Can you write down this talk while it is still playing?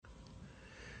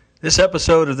This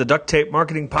episode of the Duct Tape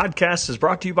Marketing Podcast is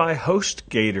brought to you by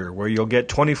HostGator, where you'll get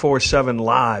 24/7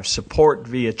 live support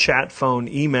via chat, phone,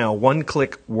 email,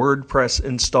 one-click WordPress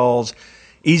installs,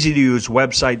 easy-to-use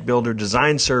website builder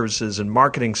design services, and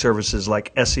marketing services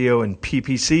like SEO and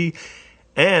PPC.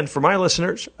 And for my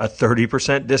listeners, a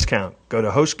 30% discount. Go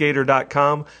to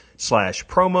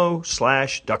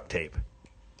HostGator.com/promo/duct tape.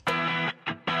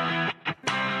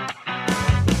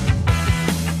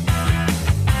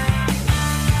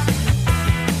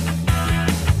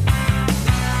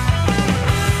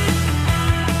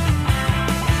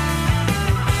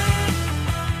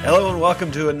 Hello and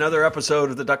welcome to another episode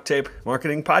of the Duct Tape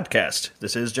Marketing Podcast.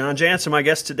 This is Jantsch, and my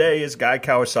guest today is Guy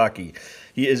Kawasaki.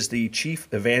 He is the Chief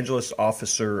Evangelist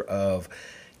Officer of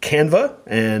Canva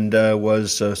and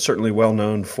was certainly well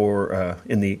known for,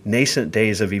 in the nascent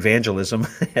days of evangelism,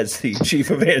 as the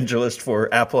Chief Evangelist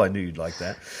for Apple. I knew you'd like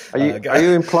that. Are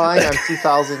you implying I'm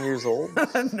 2,000 years old?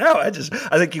 No, I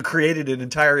think you created an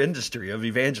entire industry of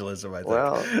evangelism, I think.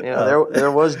 Well,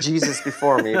 there was Jesus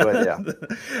before me, but yeah.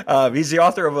 He's the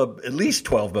author of at least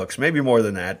 12 books, maybe more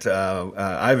than that.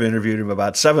 I've interviewed him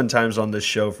about 7 times on this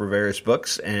show for various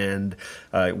books, and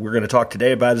we're going to talk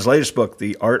today about his latest book,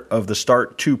 The Art of the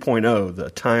Start 2.0, the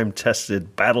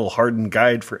time-tested, battle-hardened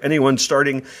guide for anyone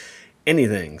starting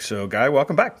anything. So, Guy,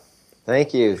 welcome back.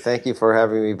 Thank you. Thank you for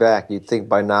having me back. You'd think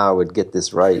by now I would get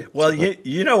this right. Well,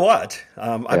 you know what?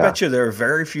 I bet you there are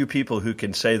very few people who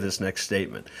can say this next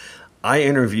statement. I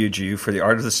interviewed you for The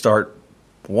Art of the Start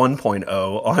 1.0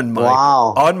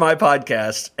 on my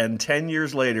podcast, and 10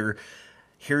 years later,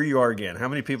 here you are again. How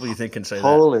many people do you think can say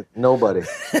that? Nobody.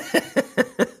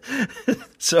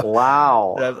 So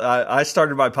wow. I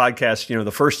started my podcast,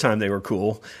 the first time they were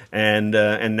cool, and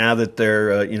now that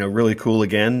they're really cool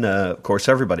again. Of course,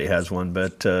 everybody has one,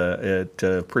 but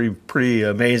pretty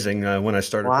amazing. When I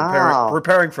started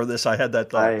preparing for this, I had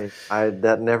that thought.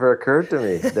 That never occurred to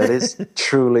me. That is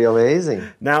truly amazing.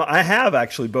 Now I have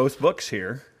actually both books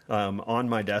here. On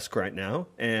my desk right now,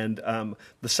 and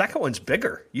the second one's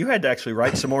bigger. You had to actually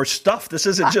write some more stuff. This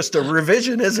isn't just a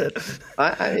revision, is it?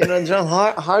 John,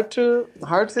 hard to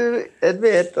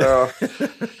admit. I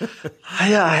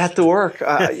had to work.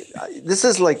 This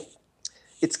is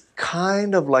it's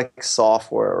kind of like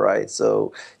software, right?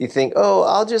 So you think,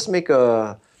 I'll just make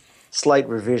a slight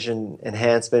revision,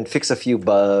 enhancement, fix a few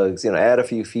bugs, add a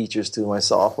few features to my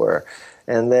software.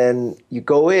 And then you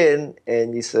go in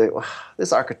and you say, wow,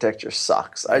 this architecture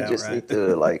sucks. I just need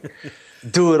to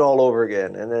do it all over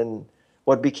again. And then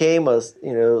what became a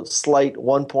slight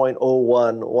 1.01,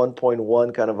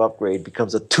 1.1 kind of upgrade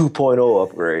becomes a 2.0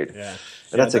 upgrade. Yeah.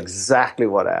 And that's exactly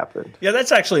what happened. Yeah,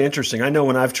 that's actually interesting. I know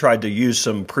when I've tried to use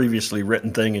some previously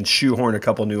written thing and shoehorn a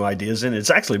couple new ideas in, it's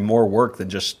actually more work than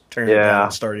just turning it down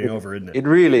and starting over, isn't it? It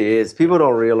really is. People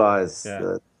don't realize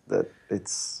that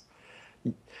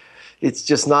it's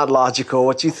just not logical.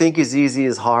 What you think is easy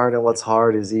is hard, and what's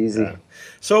hard is easy. Yeah.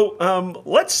 So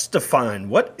let's define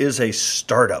what is a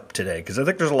startup today, because I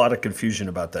think there's a lot of confusion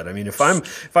about that. I mean, if I'm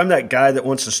that guy that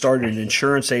wants to start an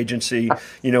insurance agency,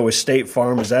 with State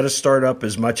Farm, is that a startup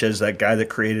as much as that guy that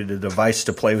created a device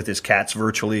to play with his cats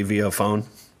virtually via phone?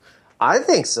 I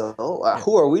think so.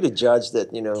 Who are we to judge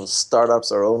that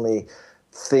startups are only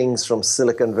things from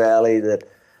Silicon Valley that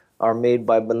are made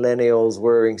by millennials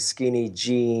wearing skinny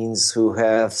jeans who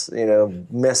have,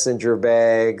 messenger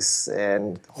bags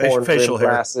and facial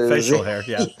glasses. Facial hair,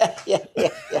 yeah. yeah.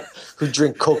 Who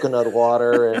drink coconut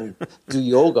water and do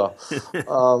yoga.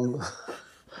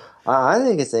 I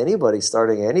think it's anybody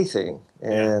starting anything.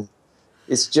 And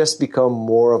it's just become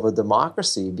more of a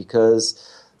democracy because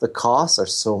the costs are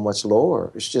so much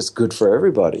lower. It's just good for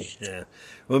everybody. Yeah.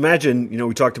 Well, imagine,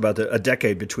 we talked about a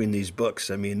decade between these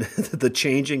books. I mean, the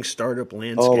changing startup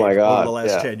landscape over the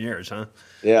last 10 years, huh?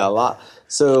 Yeah, a lot.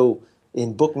 So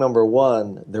in book number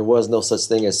 1, there was no such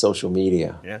thing as social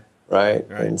media. Yeah. Right?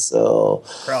 And so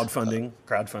crowdfunding.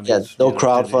 Yeah, no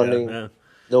crowdfunding,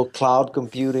 no cloud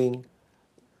computing,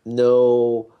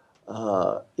 no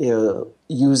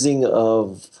using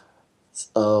of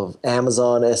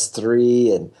Amazon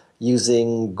S3 and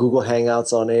using Google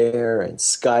Hangouts on Air and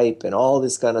Skype and all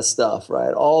this kind of stuff,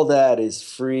 right? All that is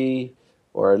free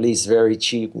or at least very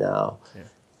cheap now. Yeah.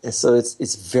 And so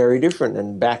it's very different.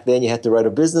 And back then you had to write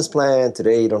a business plan.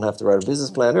 Today you don't have to write a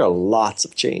business plan. There are lots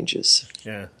of changes.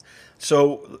 Yeah.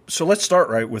 So let's start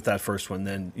right with that first one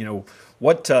then.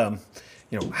 What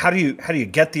how do you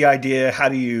get the idea? How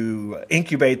do you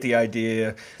incubate the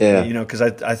idea? Yeah. Because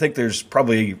I think there's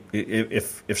probably,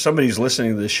 if somebody's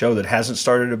listening to this show that hasn't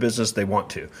started a business, they want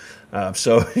to.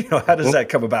 So how does that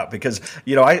come about? Because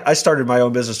I started my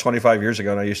own business 25 years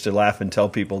ago, and I used to laugh and tell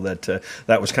people that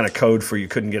that was kind of code for you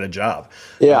couldn't get a job.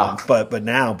 Yeah. But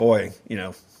now, boy,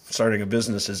 starting a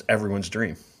business is everyone's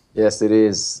dream. Yes, it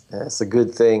is. It's a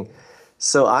good thing.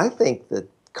 So I think that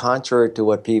contrary to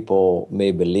what people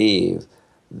may believe,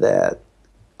 that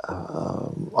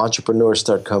entrepreneurs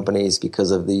start companies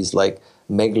because of these like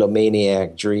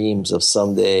megalomaniac dreams of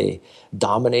someday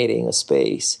dominating a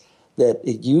space, that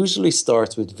it usually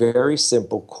starts with very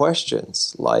simple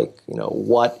questions like,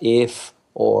 what if,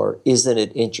 or isn't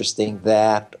it interesting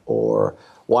that, or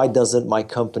why doesn't my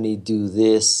company do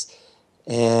this?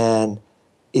 And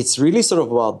it's really sort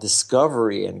of about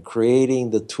discovery and creating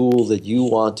the tool that you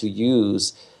want to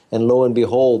use. And lo and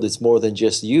behold, it's more than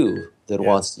just you that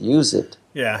wants to use it.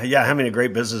 Yeah. How many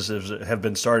great businesses have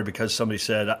been started because somebody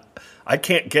said, I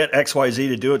can't get XYZ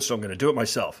to do it, so I'm going to do it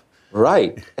myself.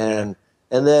 Right. And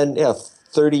then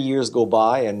 30 years go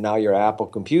by, and now you're Apple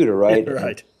Computer, right?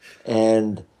 Right.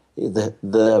 And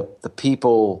the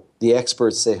people, the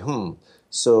experts say,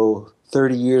 so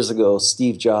 30 years ago,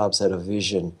 Steve Jobs had a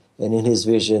vision. And in his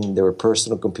vision, there were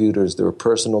personal computers, there were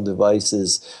personal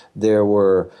devices, there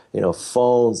were,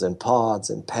 phones and pods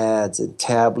and pads and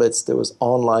tablets. There was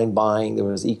online buying, there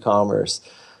was e-commerce.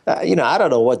 I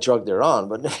don't know what drug they're on,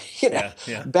 but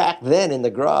back then in the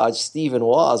garage, Steve and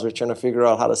Woz were trying to figure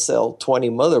out how to sell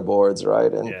 20 motherboards,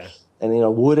 right?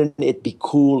 And wouldn't it be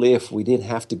cool if we didn't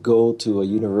have to go to a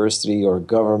university or a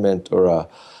government or a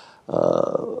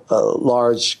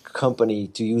large company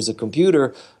to use a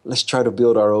computer? Let's try to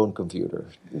build our own computer.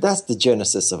 That's the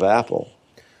genesis of Apple.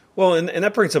 Well, and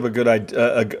that brings up a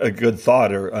good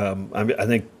thought. Or I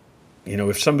think,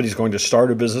 if somebody's going to start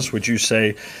a business, would you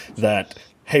say that,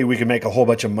 hey, we can make a whole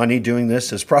bunch of money doing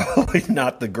this, is probably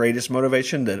not the greatest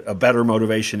motivation? That a better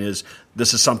motivation is,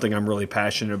 this is something I'm really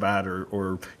passionate about,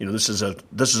 or this is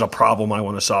a problem I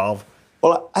want to solve.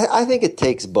 Well, I think it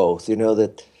takes both.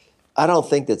 That I don't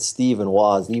think that Steve and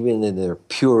Woz, even in their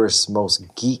purest, most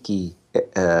geeky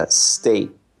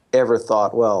state, ever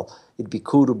thought, well, it'd be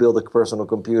cool to build a personal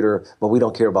computer, but we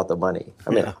don't care about the money.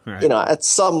 I mean, at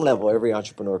some level, every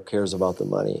entrepreneur cares about the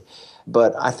money.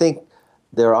 But I think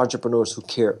there are entrepreneurs who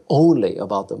care only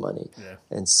about the money. Yeah.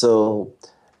 And so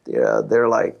they're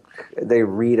like, they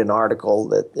read an article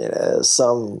that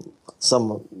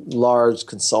some large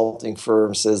consulting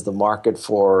firm says the market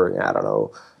for,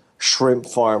 shrimp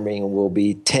farming will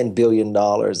be $10 billion.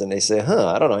 And they say,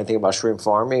 I don't know anything about shrimp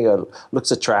farming. It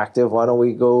looks attractive. Why don't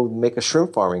we go make a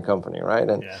shrimp farming company, right?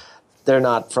 And they're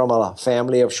not from a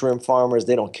family of shrimp farmers.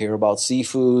 They don't care about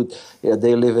seafood.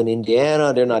 They live in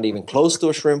Indiana. They're not even close to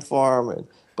a shrimp farm.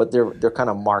 But they're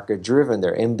kind of market driven.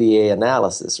 They're MBA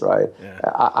analysis, right? Yeah.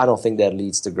 I don't think that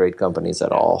leads to great companies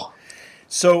at all.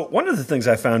 So one of the things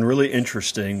I found really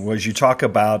interesting was you talk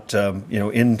about,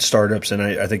 in startups, and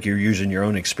I think you're using your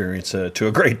own experience to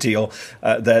a great deal,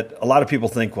 that a lot of people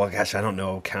think, well, gosh, I don't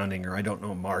know accounting or I don't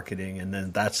know marketing, and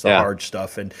then that's the hard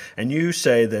stuff. And you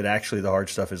say that actually the hard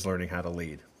stuff is learning how to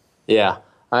lead. Yeah,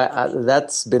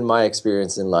 that's been my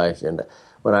experience in life. And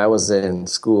when I was in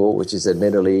school, which is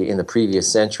admittedly in the previous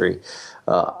century,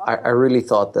 I really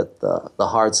thought that the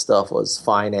hard stuff was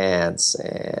finance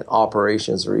and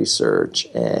operations research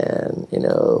and,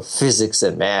 physics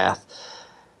and math.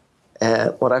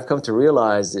 And what I've come to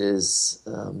realize is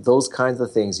those kinds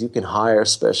of things you can hire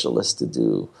specialists to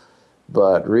do.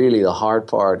 But really the hard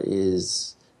part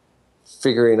is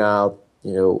figuring out,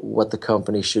 what the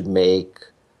company should make,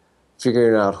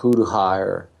 figuring out who to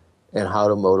hire and how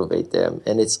to motivate them.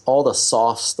 And it's all the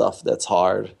soft stuff that's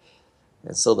hard.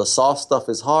 And so the soft stuff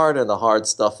is hard and the hard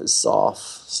stuff is soft.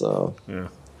 So yeah,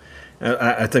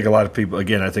 I think a lot of people,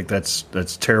 again, I think that's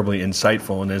terribly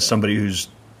insightful. And as somebody who's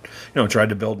tried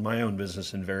to build my own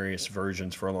business in various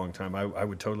versions for a long time, I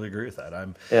would totally agree with that.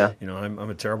 I'm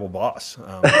a terrible boss,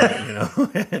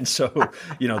 and so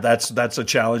that's a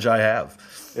challenge I have.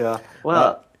 Yeah.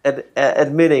 Well.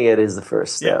 Admitting it is the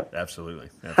first step. Yeah, absolutely.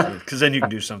 Because then you can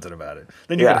do something about it.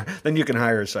 Then you can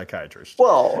hire a psychiatrist.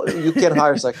 Well, you can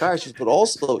hire a psychiatrist, but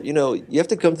also, you have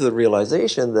to come to the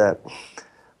realization that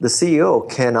the CEO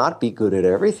cannot be good at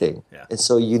everything. Yeah. And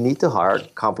so you need to hire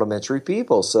complementary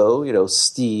people. So,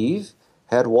 Steve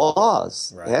had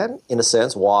Woz. Right. And in a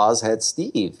sense, Woz had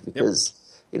Steve. Because,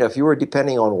 if you were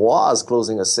depending on Woz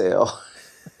closing a sale,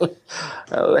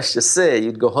 let's just say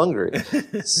you'd go hungry.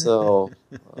 So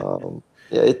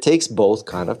it takes both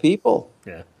kind of people.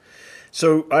 Yeah.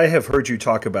 So I have heard you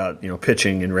talk about,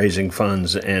 pitching and raising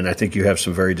funds, and I think you have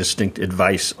some very distinct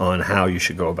advice on how you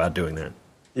should go about doing that.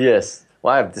 Yes.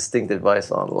 Well, I have distinct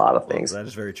advice on a lot of things. That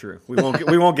is very true. We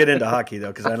won't get into hockey though,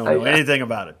 because I don't know anything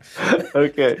about it.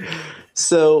 Okay.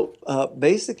 So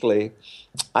basically,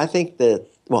 I think that,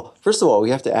 well, first of all, we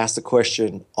have to ask the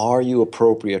question, are you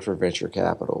appropriate for venture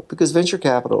capital? Because venture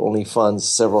capital only funds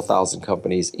several thousand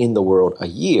companies in the world a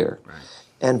year. Right.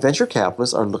 And venture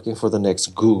capitalists are looking for the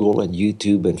next Google and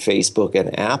YouTube and Facebook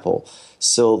and Apple.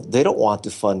 So they don't want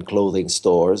to fund clothing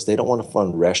stores. They don't want to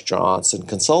fund restaurants and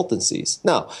consultancies.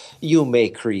 Now, you may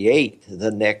create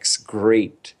the next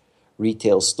great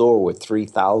retail store with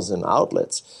 3,000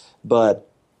 outlets, but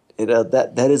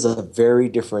that is a very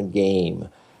different game.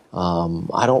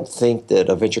 I don't think that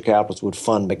a venture capitalist would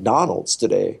fund McDonald's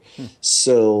today.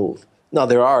 So now,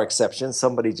 there are exceptions.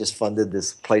 Somebody just funded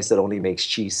this place that only makes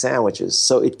cheese sandwiches.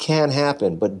 So it can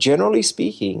happen. But generally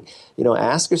speaking,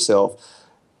 ask yourself,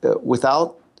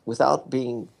 without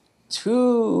being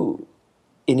too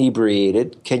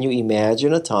inebriated, can you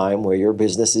imagine a time where your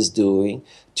business is doing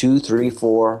 $200, $300,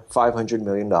 $400, $500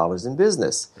 million in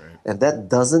business? Right. And that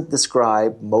doesn't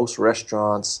describe most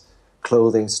restaurants,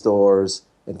 clothing stores,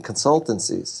 and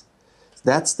consultancies.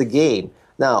 That's the game.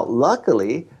 Now,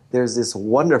 luckily, there's this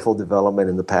wonderful development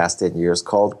in the past 10 years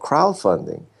called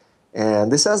crowdfunding. And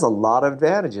this has a lot of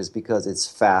advantages because it's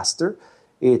faster,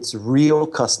 it's real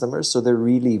customers, so they're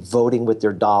really voting with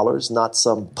their dollars, not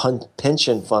some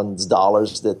pension funds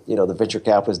dollars that the venture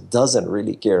capitalist doesn't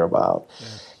really care about. Yeah.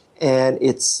 And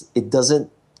it doesn't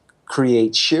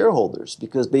create shareholders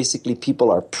because basically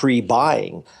people are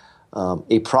pre-buying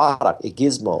a product, a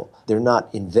gizmo. They're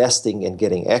not investing and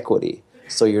getting equity.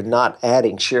 So you're not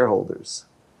adding shareholders.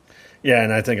 Yeah,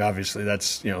 and I think obviously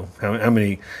that's, how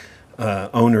many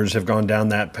owners have gone down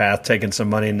that path, taken some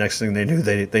money, and next thing they knew,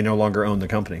 they no longer own the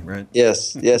company, right?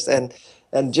 Yes.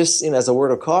 And just as a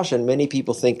word of caution, many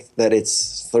people think that it's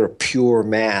sort of pure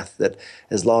math, that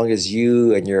as long as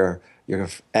you and your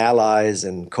allies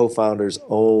and co-founders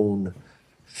own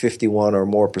 51 or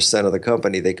more % of the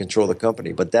company, they control the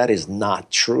company. But that is not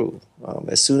true.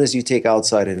 As soon as you take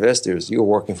outside investors, you're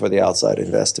working for the outside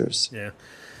investors. Yeah.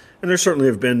 And there certainly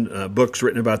have been books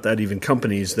written about that, even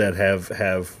companies that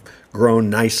have grown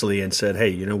nicely and said,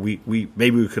 hey, we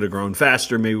maybe we could have grown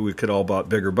faster, maybe we could all bought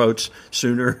bigger boats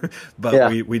sooner,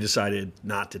 but we decided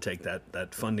not to take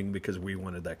that funding because we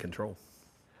wanted that control.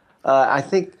 I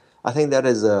think that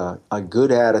is a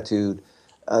good attitude,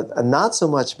 not so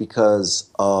much because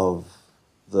of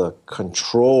the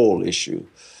control issue,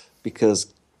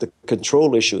 because the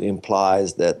control issue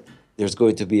implies that there's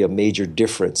going to be a major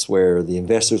difference where the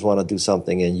investors want to do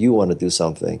something and you want to do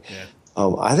something. Yeah.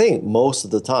 I think most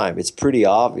of the time it's pretty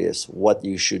obvious what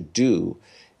you should do,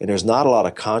 and there's not a lot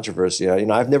of controversy.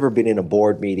 I've never been in a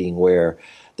board meeting where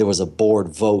there was a board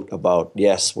vote about,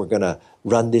 yes, we're going to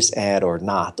run this ad or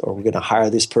not, or we're going to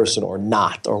hire this person or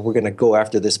not, or we're going to go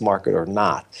after this market or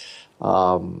not.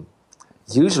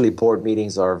 Usually board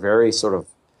meetings are very sort of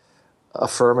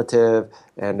affirmative,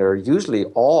 and they're usually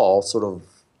all sort of,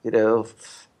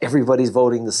 everybody's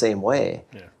voting the same way.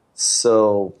 Yeah.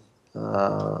 So,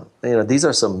 these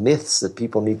are some myths that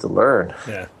people need to learn.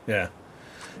 Yeah.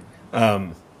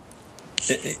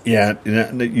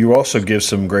 You also give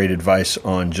some great advice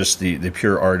on just the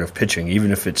pure art of pitching,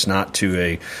 even if it's not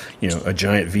to a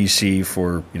giant VC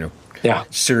for,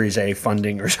 Series A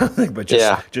funding or something, but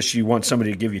just you want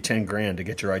somebody to give you $10,000 to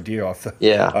get your idea off the.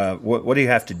 Yeah. What do you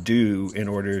have to do in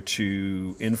order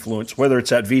to influence, whether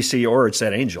it's at VC or it's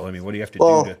at angel? I mean, what do you have to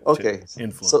do to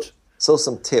influence? So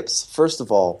some tips. First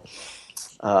of all,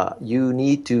 you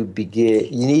need to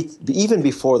begin. Even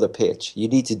before the pitch, you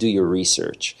need to do your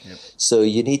research. Yep. So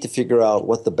you need to figure out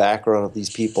what the background of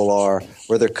these people are,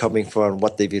 where they're coming from,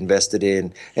 what they've invested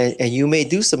in, and you may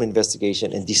do some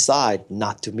investigation and decide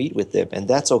not to meet with them, and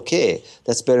that's okay.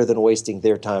 That's better than wasting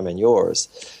their time and yours.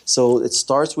 So it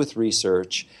starts with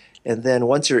research, and then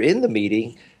once you're in the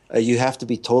meeting, you have to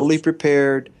be totally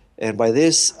prepared. And by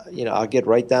this, I'll get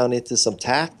right down into some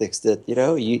tactics that, you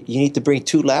need to bring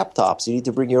 2 laptops. You need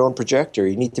to bring your own projector.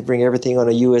 You need to bring everything on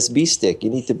a USB stick. You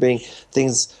need to bring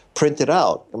things printed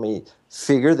out. I mean,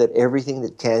 figure that everything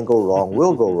that can go wrong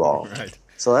will go wrong. Right.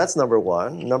 So that's number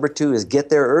one. Number 2 is get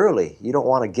there early. You don't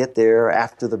want to get there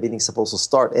after the meeting's supposed to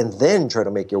start and then try to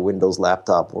make your Windows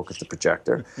laptop work with the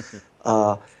projector.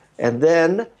 And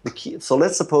then so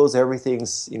let's suppose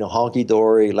everything's,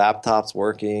 honky-dory, laptop's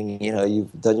working,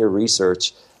 you've done your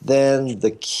research. Then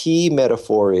the key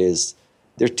metaphor is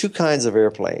there are 2 kinds of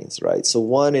airplanes, right? So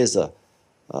one is a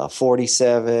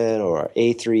 47 or an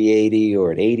A380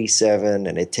 or an 87,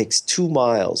 and it takes 2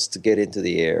 miles to get into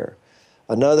the air.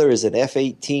 Another is an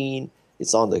F-18.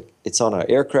 It's on an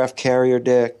aircraft carrier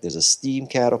deck. There's a steam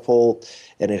catapult,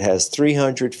 and it has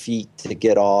 300 feet to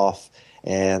get off.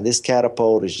 And this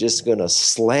catapult is just going to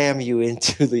slam you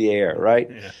into the air, right?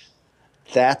 Yeah.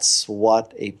 That's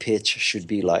what a pitch should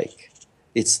be like.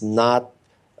 It's not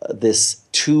this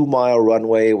 2-mile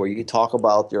runway where you talk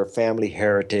about your family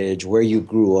heritage, where you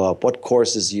grew up, what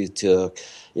courses you took,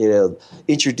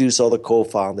 introduce all the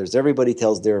co-founders. Everybody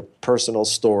tells their personal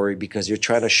story because you're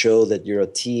trying to show that you're a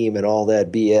team and all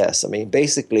that BS. I mean,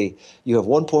 basically, you have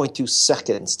 1.2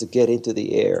 seconds to get into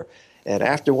the air. And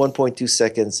after 1.2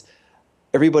 seconds,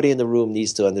 everybody in the room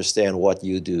needs to understand what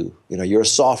you do. You're a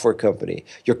software company.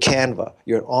 You're Canva.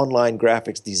 You're an online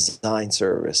graphics design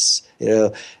service.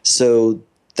 So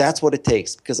that's what it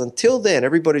takes. Because until then,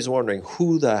 everybody's wondering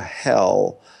who the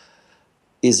hell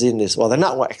is in this. Well, they're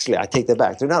not. Actually, I take that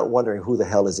back. They're not wondering who the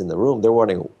hell is in the room. They're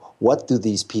wondering, what do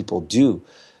these people do?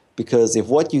 Because if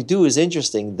what you do is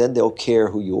interesting, then they'll care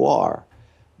who you are.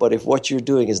 But if what you're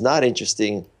doing is not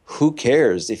interesting, who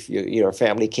cares if your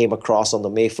family came across on the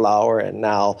Mayflower and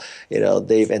now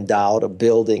they've endowed a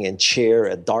building and chair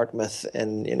at Dartmouth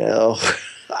and Well,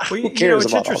 who cares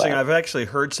it's about interesting. all that? I've actually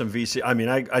heard some VC. I mean,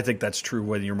 I think that's true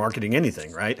whether you're marketing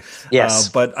anything, right? Yes.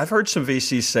 But I've heard some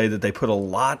VCs say that they put a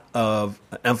lot of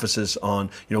emphasis on,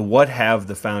 what have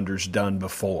the founders done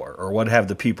before, or what have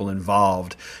the people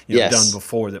involved Yes. done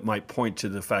before that might point to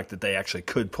the fact that they actually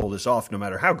could pull this off, no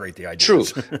matter how great the idea True.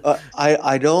 is.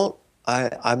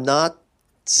 I'm not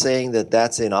saying that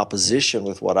that's in opposition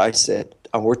with what I said.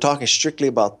 We're talking strictly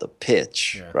about the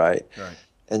pitch, right? Right.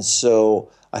 And so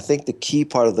I think the key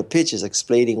part of the pitch is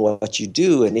explaining what you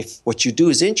do. And if what you do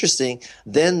is interesting,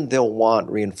 then they'll want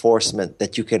reinforcement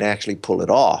that you can actually pull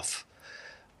it off.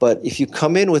 But if you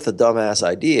come in with a dumbass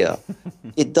idea,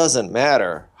 it doesn't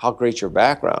matter how great your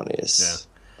background is.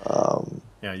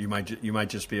 Yeah. You might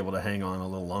just be able to hang on a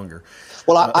little longer.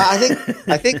 Well, I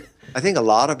think a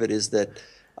lot of it is that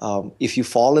if you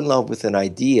fall in love with an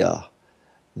idea,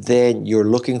 then you're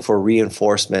looking for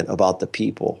reinforcement about the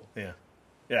people. Yeah.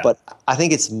 Yeah. But I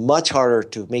think it's much harder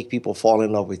to make people fall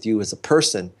in love with you as a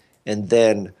person and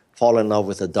then fall in love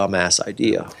with a dumbass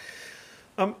idea.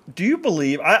 Do you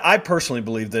believe? I personally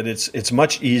believe that it's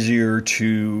much easier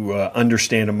to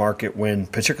understand a market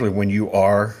particularly when you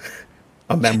are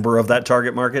a member of that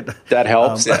target market. That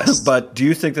helps. Yes. But do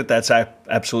you think that that's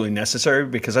absolutely necessary?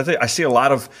 Because I see a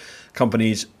lot of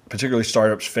companies, particularly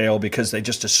startups, fail because they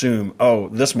just assume, oh,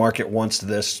 this market wants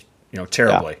this,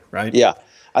 terribly, right? Yeah.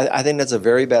 I think that's a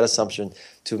very bad assumption.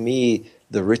 To me,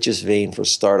 the richest vein for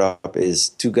startup is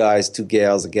 2 guys, 2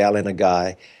 gals, a gal and a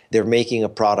guy. They're making a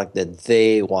product that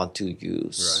they want to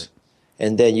use. Right.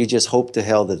 And then you just hope to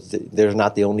hell that they're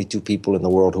not the only 2 people in the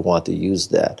world who want to use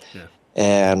that. Yeah.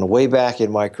 And way back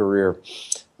in my career,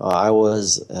 I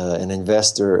was an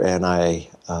investor, and I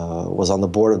was on the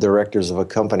board of directors of a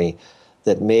company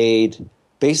that made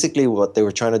basically what they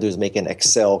were trying to do is make an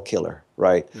Excel killer,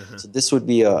 right? Mm-hmm. So this would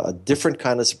be a different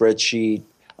kind of spreadsheet,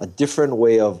 a different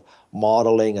way of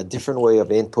modeling, a different way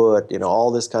of input,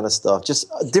 all this kind of stuff, just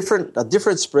a different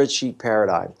spreadsheet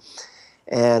paradigm.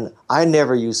 And I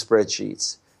never use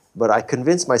spreadsheets, but I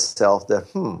convinced myself that,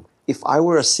 if I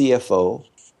were a CFO,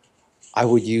 I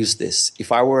would use this.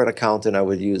 If I were an accountant, I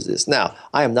would use this. Now,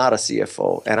 I am not a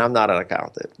CFO and I'm not an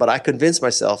accountant, but I convinced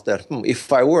myself that,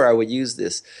 if I were, I would use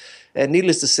this. And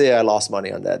needless to say, I lost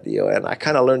money on that deal. And I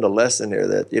kind of learned a lesson here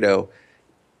that,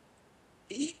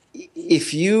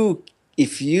 if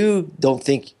you don't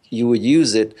think you would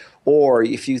use it, or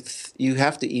if you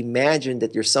have to imagine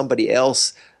that you're somebody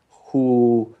else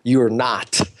who you're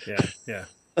not. Yeah.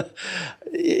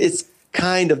 It's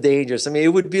kind of dangerous. I mean, it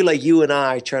would be like you and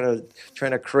I trying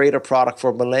to create a product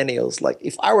for millennials. Like,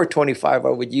 if I were 25, I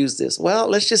would use this. Well,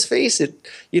 let's just face it.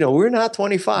 We're not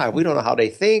 25. We don't know how they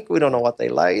think. We don't know what they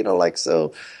like.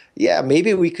 So, yeah,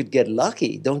 maybe we could get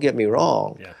lucky. Don't get me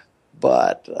wrong. Yeah.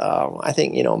 But I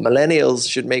think, millennials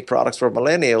should make products for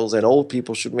millennials, and old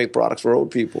people should make products for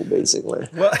old people, basically.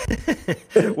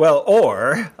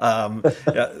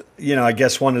 I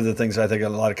guess one of the things I think a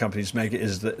lot of companies make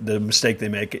is the mistake they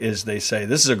make is they say,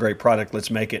 this is a great product, let's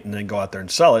make it, and then go out there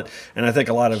and sell it. And I think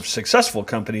a lot of successful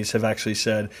companies have actually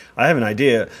said, I have an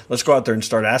idea, let's go out there and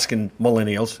start asking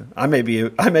millennials. I may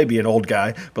be an old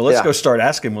guy, but let's go start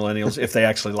asking millennials if they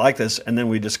actually like this. And then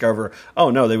we discover,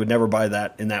 oh, no, they would never buy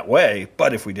that in that way.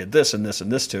 But if we did this and this and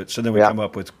this to it, so then we come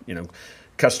up with,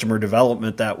 customer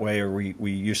development that way, or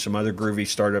we use some other groovy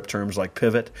startup terms like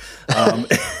pivot.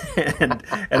 But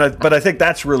I think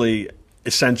that's really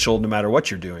essential no matter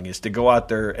what you're doing, is to go out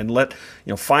there and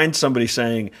find somebody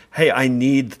saying, hey, I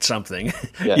need something,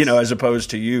 Yes. as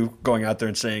opposed to you going out there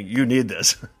and saying, you need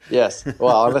this. Yes.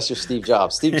 Well, unless you're Steve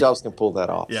Jobs. Steve Jobs can pull that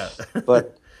off. Yeah.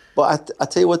 But I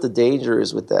tell you what the danger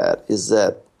is with that is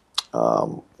that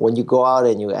when you go out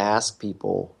and you ask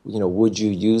people, would you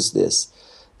use this?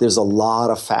 There's a lot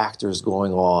of factors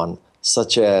going on,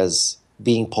 such as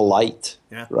being polite,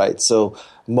 right? So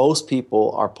most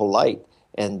people are polite,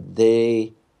 and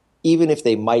even if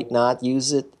they might not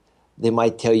use it, they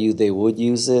might tell you they would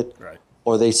use it, right.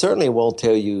 Or they certainly won't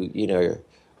tell you,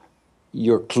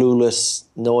 you're clueless,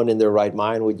 no one in their right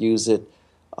mind would use it.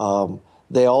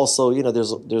 They also,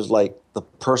 there's like the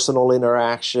personal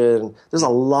interaction. There's a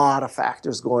lot of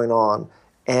factors going on.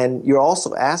 And you're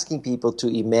also asking people to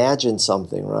imagine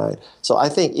something, right? So I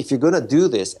think if you're going to do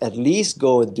this, at least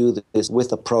go and do this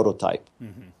with a prototype.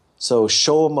 Mm-hmm. So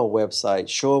show them a website,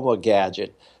 show them a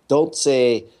gadget. Don't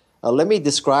say, let me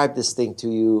describe this thing to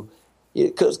you.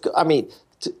 Because,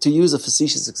 to use a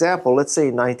facetious example, let's say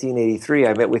in 1983,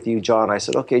 I met with you, John. I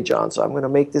said, okay, John, so I'm going to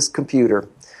make this computer.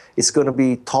 It's going to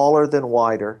be taller than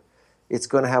wider. It's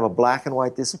going to have a black and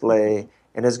white display.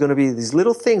 And there's going to be these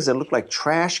little things that look like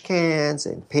trash cans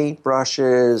and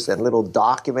paintbrushes and little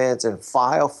documents and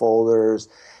file folders.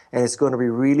 And it's going to be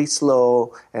really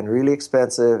slow and really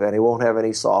expensive, and it won't have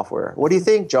any software. What do you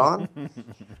think, John?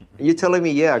 Are you telling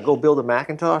me, go build a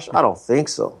Macintosh? I don't think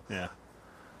so. Yeah.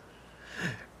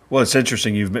 Well, it's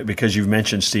interesting because you've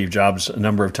mentioned Steve Jobs a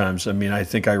number of times. I mean, I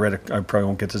think I probably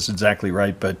won't get this exactly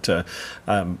right, but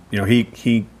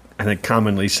he I think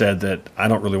commonly said that I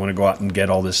don't really want to go out and get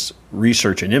all this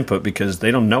research and input because they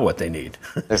don't know what they need.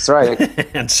 That's right.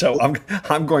 And so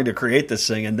I'm going to create this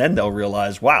thing, and then they'll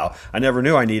realize, wow, I never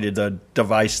knew I needed a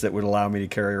device that would allow me to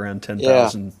carry around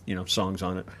 10,000 songs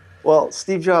on it. Well,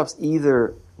 Steve Jobs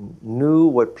either knew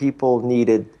what people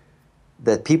needed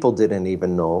that people didn't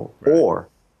even know, right, or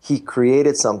he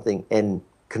created something and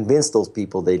convinced those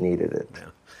people they needed it.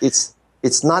 Yeah.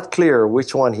 It's not clear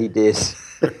which one he did.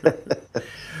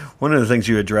 One of the things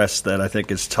you address that I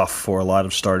think is tough for a lot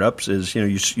of startups is,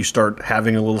 you start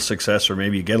having a little success, or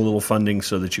maybe you get a little funding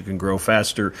so that you can grow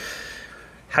faster.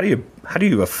 How do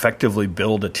you effectively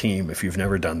build a team if you've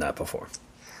never done that before?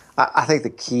 I think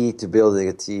the key to building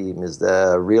a team is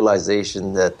the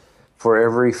realization that for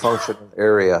every functional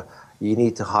area, you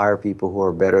need to hire people who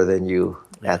are better than you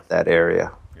at that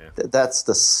area. Yeah. That's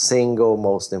the single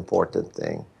most important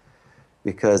thing.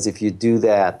 Because if you do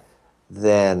that,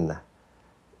 then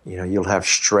you'll have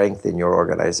strength in your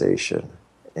organization.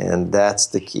 And that's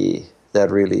the key.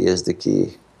 That really is the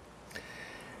key.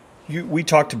 We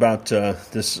talked about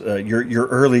this your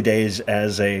early days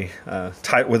as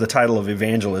with a title of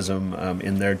evangelism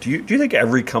in there. Do you think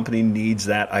every company needs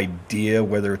that idea,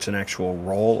 whether it's an actual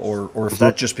role or if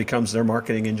that just becomes their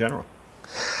marketing in general?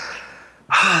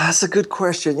 That's a good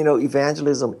question.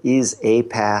 Evangelism is a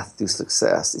path to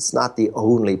success. It's not the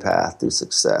only path to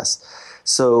success.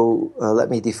 So let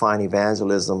me define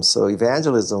evangelism. So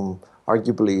evangelism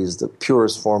arguably is the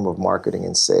purest form of marketing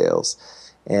and sales.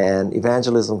 And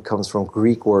evangelism comes from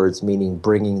Greek words meaning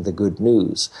bringing the good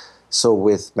news. So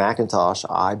with Macintosh,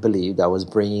 I believed I was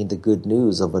bringing the good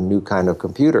news of a new kind of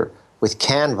computer. With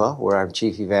Canva, where I'm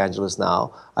chief evangelist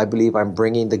now, I believe I'm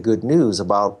bringing the good news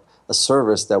about a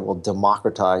service that will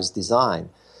democratize design.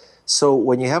 So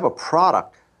when you have a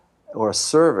product or a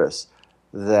service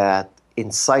that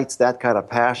incites that kind of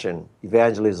passion,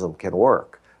 evangelism can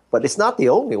work. But it's not the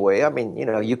only way. I mean,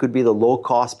 you could be the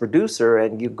low-cost producer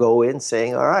and you go in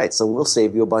saying, all right, so we'll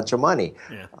save you a bunch of money.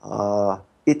 Yeah.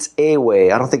 It's a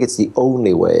way. I don't think it's the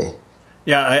only way.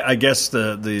 Yeah, I guess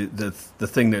the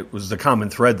thing that was the common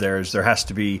thread there is there has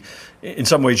to be, in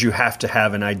some ways you have to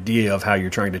have an idea of how you're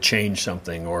trying to change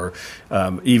something, or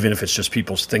even if it's just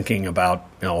people's thinking about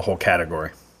a whole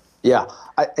category. Yeah,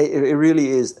 it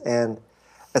really is. And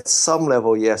at some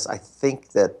level, yes, I think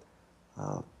that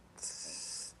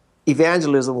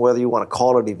evangelism, whether you want to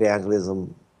call it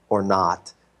evangelism or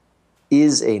not,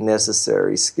 is a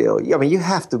necessary skill. I mean, you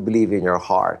have to believe in your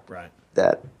heart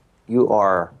that you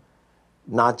are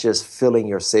not just filling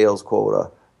your sales quota,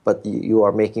 but you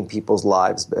are making people's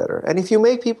lives better. And if you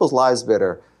make people's lives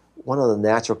better, one of the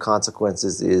natural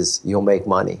consequences is you'll make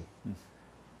money.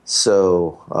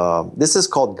 So this is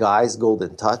called Guy's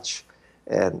Golden Touch.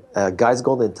 And Guy's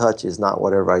Golden Touch is not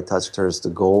whatever I touch turns to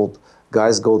gold.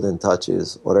 Guy's Golden Touch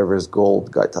is whatever is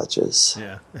gold, Guy touches.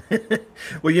 Yeah.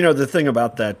 Well, the thing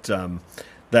about that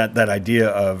that idea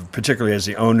of, particularly as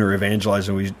the owner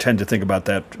evangelizing, we tend to think about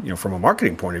that from a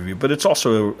marketing point of view, but it's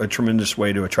also a tremendous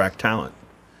way to attract talent.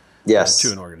 Yes.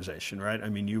 To an organization, right? I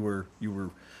mean, you were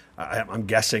I'm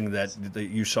guessing that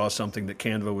you saw something that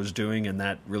Canva was doing, and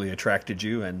that really attracted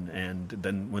you. And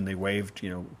then when they waved,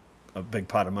 a big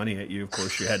pot of money at you, of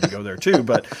course, you had to go there too.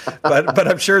 But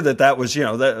I'm sure that was,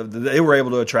 that they were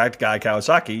able to attract Guy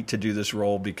Kawasaki to do this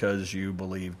role because you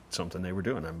believed something they were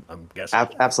doing. I'm guessing.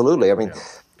 Absolutely. I mean,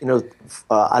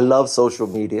 I love social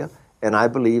media, and I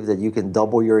believe that you can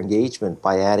double your engagement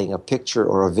by adding a picture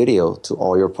or a video to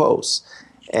all your posts.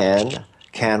 And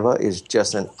Canva is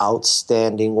just an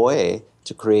outstanding way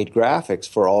to create graphics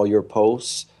for all your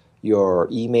posts, your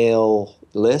email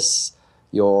lists,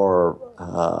 your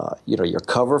your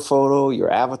cover photo,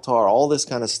 your avatar, all this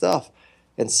kind of stuff.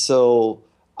 And so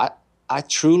I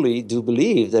truly do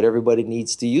believe that everybody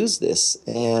needs to use this.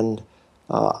 And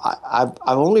I've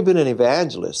only been an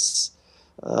evangelist,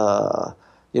 a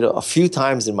few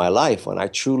times in my life when I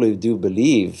truly do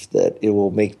believe that it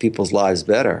will make people's lives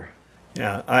better.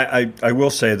 Yeah, I will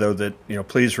say, though, that,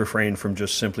 please refrain from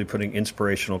just simply putting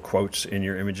inspirational quotes in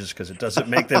your images because it doesn't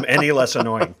make them any less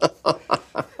annoying.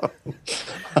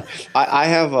 I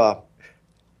have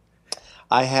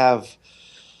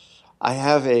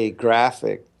a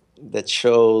graphic that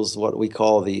shows what we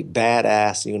call the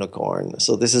badass unicorn.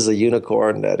 So this is a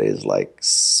unicorn that is like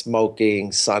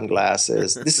smoking,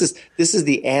 sunglasses. This is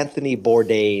the Anthony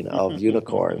Bourdain of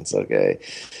unicorns, okay?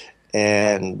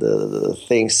 And the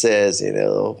thing says,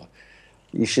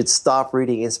 you should stop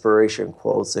reading inspiration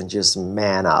quotes and just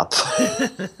man up.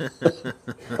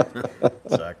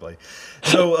 Exactly.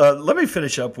 So let me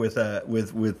finish up with I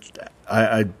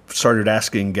started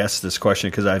asking guests this question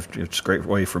because it's a great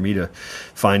way for me to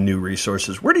find new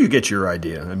resources. Where do you get your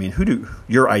idea? I mean,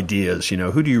 your ideas?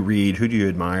 Who do you read? Who do you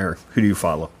admire? Who do you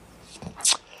follow?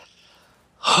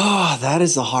 Oh, that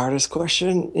is the hardest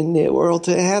question in the world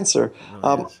to answer.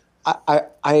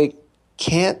 I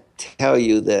can't tell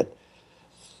you that.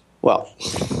 Well,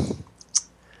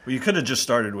 you could have just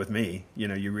started with me.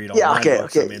 You read all my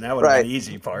books. Okay. I mean, that would have been the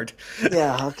easy part.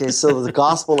 Yeah, okay. So the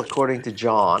Gospel according to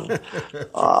John.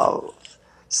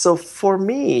 So for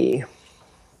me,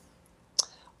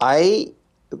 so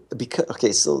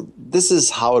this is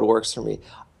how it works for me.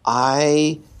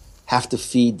 I have to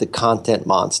feed the content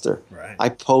monster. Right. I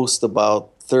post about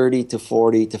 30 to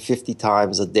 40 to 50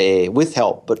 times a day with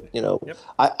help, but Yep.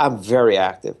 I'm very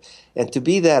active. And to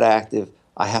be that active,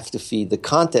 I have to feed the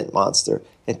content monster.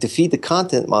 And to feed the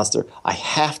content monster, I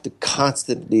have to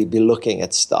constantly be looking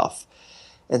at stuff.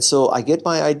 And so I get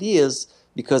my ideas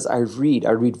because I read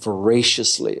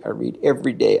voraciously. I read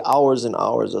every day, hours and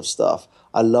hours of stuff.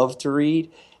 I love to read,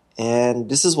 and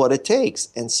this is what it takes.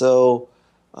 And so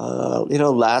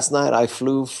last night I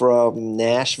flew from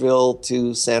Nashville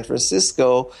to San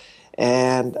Francisco,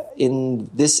 and in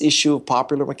this issue of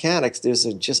Popular Mechanics, there's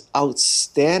a just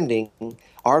outstanding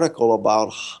article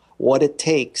about what it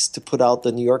takes to put out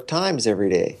the New York Times every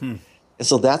day. And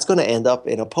so that's going to end up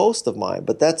in a post of mine.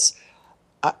 But that's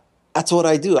what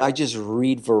I do. I just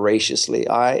read voraciously.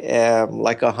 I am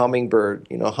like a hummingbird.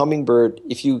 Hummingbird,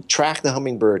 if you track the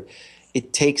hummingbird,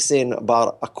 it takes in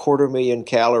about 250,000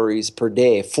 calories per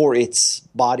day for its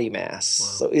body mass. Wow.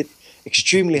 So it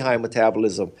extremely high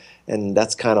metabolism, and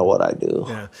that's kind of what I do.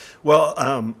 Yeah. Well,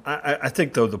 I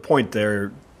think, though, the point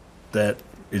there that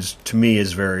to me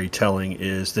is very telling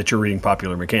is that you're reading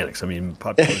Popular Mechanics. I mean,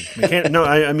 No,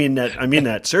 I mean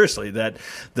that seriously. That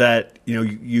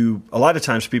you a lot of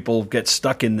times people get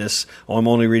stuck in this. Oh, I'm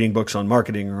only reading books on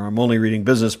marketing, or I'm only reading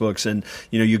business books, and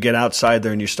you get outside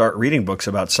there and you start reading books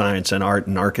about science and art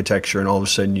and architecture, and all of a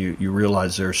sudden you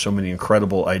realize there's so many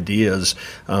incredible ideas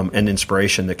and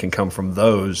inspiration that can come from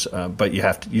those. But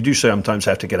you do sometimes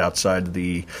have to get outside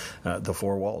the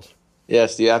four walls.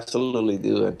 Yes, you absolutely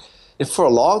do. And for a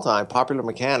long time, Popular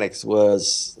Mechanics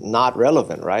was not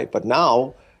relevant, right? But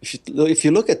now, if you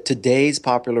look at today's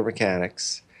Popular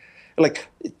Mechanics, like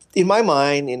in my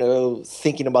mind,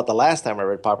 thinking about the last time I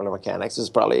read Popular Mechanics, it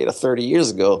was probably 30 years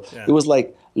ago. Yeah. It was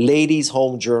like Ladies'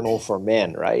 Home Journal for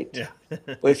Men, right? Yeah.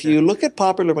 But if you look at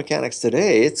Popular Mechanics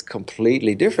today, it's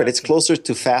completely different. It's closer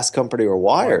to Fast Company or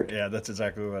Wired. Yeah, that's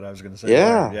exactly what I was going to say.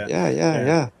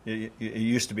 Yeah. It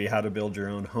used to be How to Build Your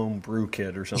Own Home Brew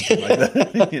Kit or something like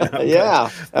that. Yeah,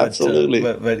 absolutely.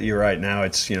 But you're right. Now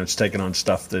it's taken on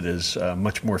stuff that is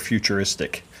much more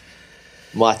futuristic.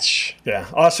 Much. Yeah.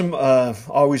 Awesome.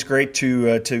 Always great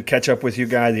to catch up with you,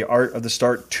 Guy. The Art of the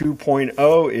Start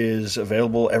 2.0 is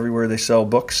available everywhere they sell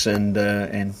books, and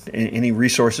any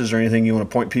resources or anything you want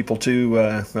to point people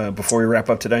to before we wrap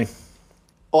up today?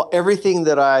 Well, everything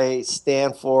that I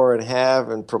stand for and have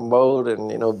and promote and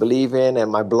believe in, and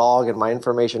my blog and my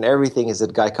information, everything is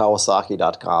at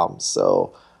GuyKawasaki.com.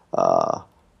 So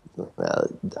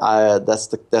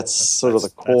That's sort of the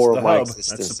core of my hub.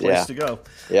 existence. That's the place to go.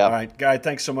 Yeah. All right, Guy,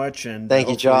 thanks so much. And thank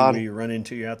you, John. We run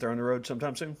into you out there on the road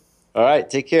sometime soon. All right.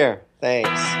 Take care.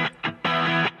 Thanks.